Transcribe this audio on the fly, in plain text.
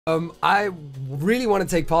I really want to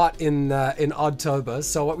take part in Oddtober,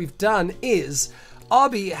 so what we've done is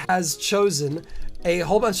Obby has chosen a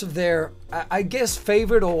whole bunch of their, I guess,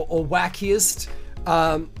 favorite or wackiest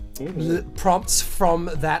prompts from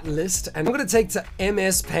that list, and I'm going to take to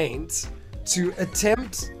MS Paint to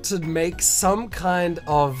attempt to make some kind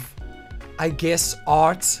of, I guess,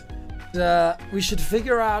 art. We should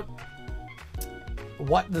figure out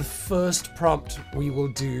what the first prompt we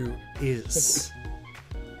will do is.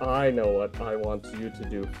 I know what I want you to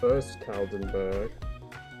do first, Kaldenberg.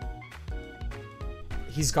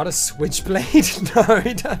 He's got a switchblade? No,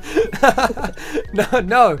 he doesn't.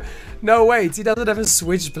 No, wait, he doesn't have a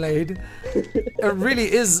switchblade. It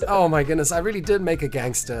really is, oh my goodness, I really did make a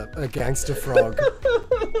gangster frog.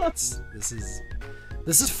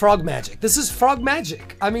 This is frog magic. This is frog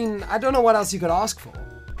magic. I mean, I don't know what else you could ask for.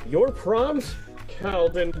 Your prompt,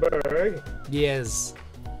 Kaldenberg, yes,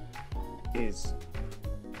 is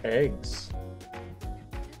eggs.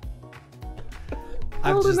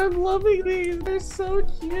 I'm loving these. They're so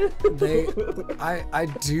cute. I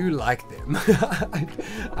do like them.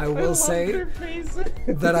 I will say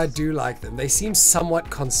that I do like them. They seem somewhat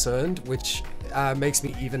concerned, which makes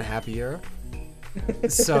me even happier.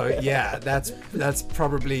 So yeah, it's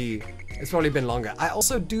probably been longer. I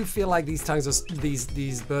also do feel like these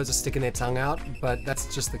birds are sticking their tongue out, but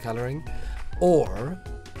that's just the coloring. Or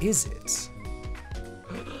is it?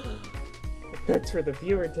 That's for the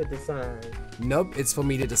viewer to decide. Nope, it's for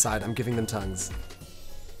me to decide. I'm giving them tongues.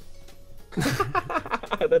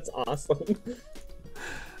 That's awesome.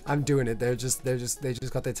 I'm doing it. They just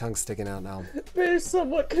got their tongues sticking out now. They're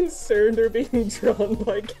somewhat concerned they're being drawn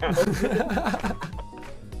by cows.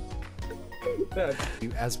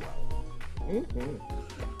 You as well.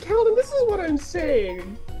 Calvin, this is what I'm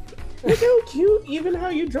saying. Look how cute, even how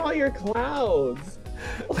you draw your clouds.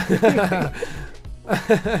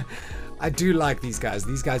 I do like these guys.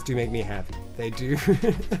 These guys do make me happy. They do.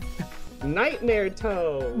 Nightmare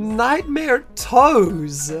toes. Nightmare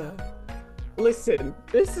toes. Listen,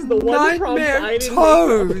 this is the one prompt I didn't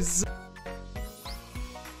toes.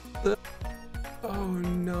 Oh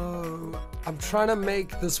no! I'm trying to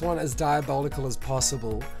make this one as diabolical as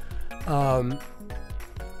possible.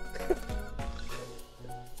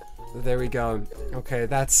 There we go. Okay,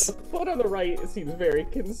 that's. The one on the right seems very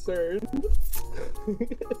concerned.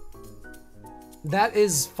 That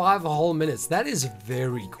is 5 whole minutes. That is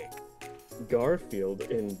very quick. Garfield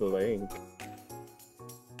in blank.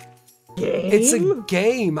 Game? It's a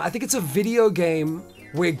game. I think it's a video game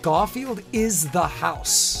where Garfield is the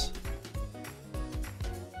house.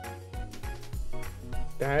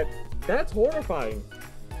 That's horrifying.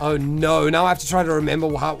 Oh no! Now I have to try to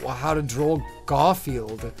remember how to draw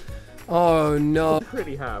Garfield. Oh no! I'm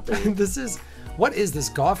pretty happy. What is this?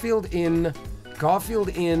 Garfield in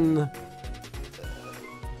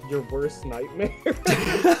your worst nightmare.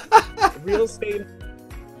 Real estate.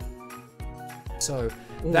 So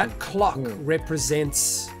that clock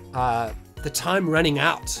represents the time running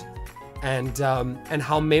out, and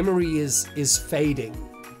how memory is fading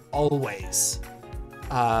always.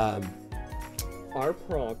 Our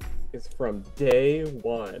prompt is from day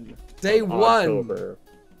one. Day one. October.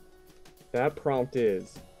 That prompt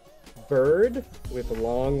is bird with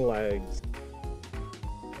long legs.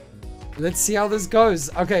 Let's see how this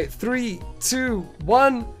goes. Okay, 3, 2,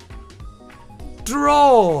 1.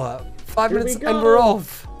 Draw. 5 minutes and we're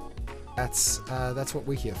off. That's what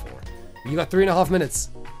we're here for. You got 3.5 minutes.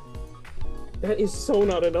 That is so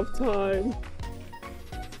not enough time.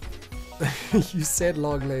 You said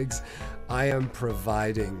long legs. I am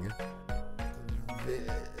providing.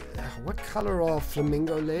 What color are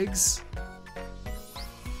flamingo legs?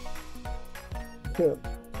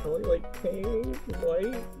 Probably like pink,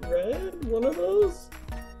 white, red, one of those?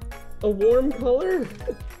 A warm color?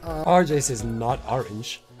 RJ says not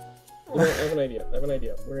orange. I have an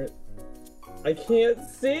idea. I can't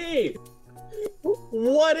see!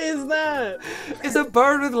 What is that? It's a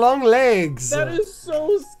bird with long legs! That is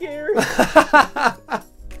so scary! Ew,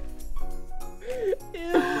 it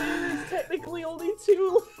is technically only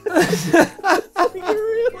 2 legs! That's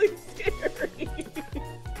really scary!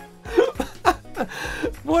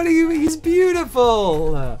 What do you mean? He's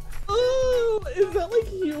beautiful! Oh, is that like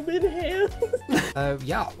human hands?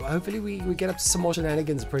 Yeah, hopefully we get up to some more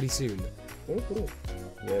shenanigans pretty soon.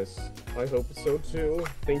 Yes, I hope so too.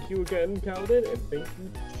 Thank you again, Calvin, and thank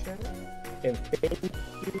you, chat. And thank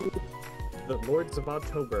you, the Lords of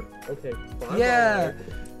October. Okay, bye. Yeah!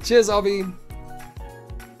 Cheers, Obby!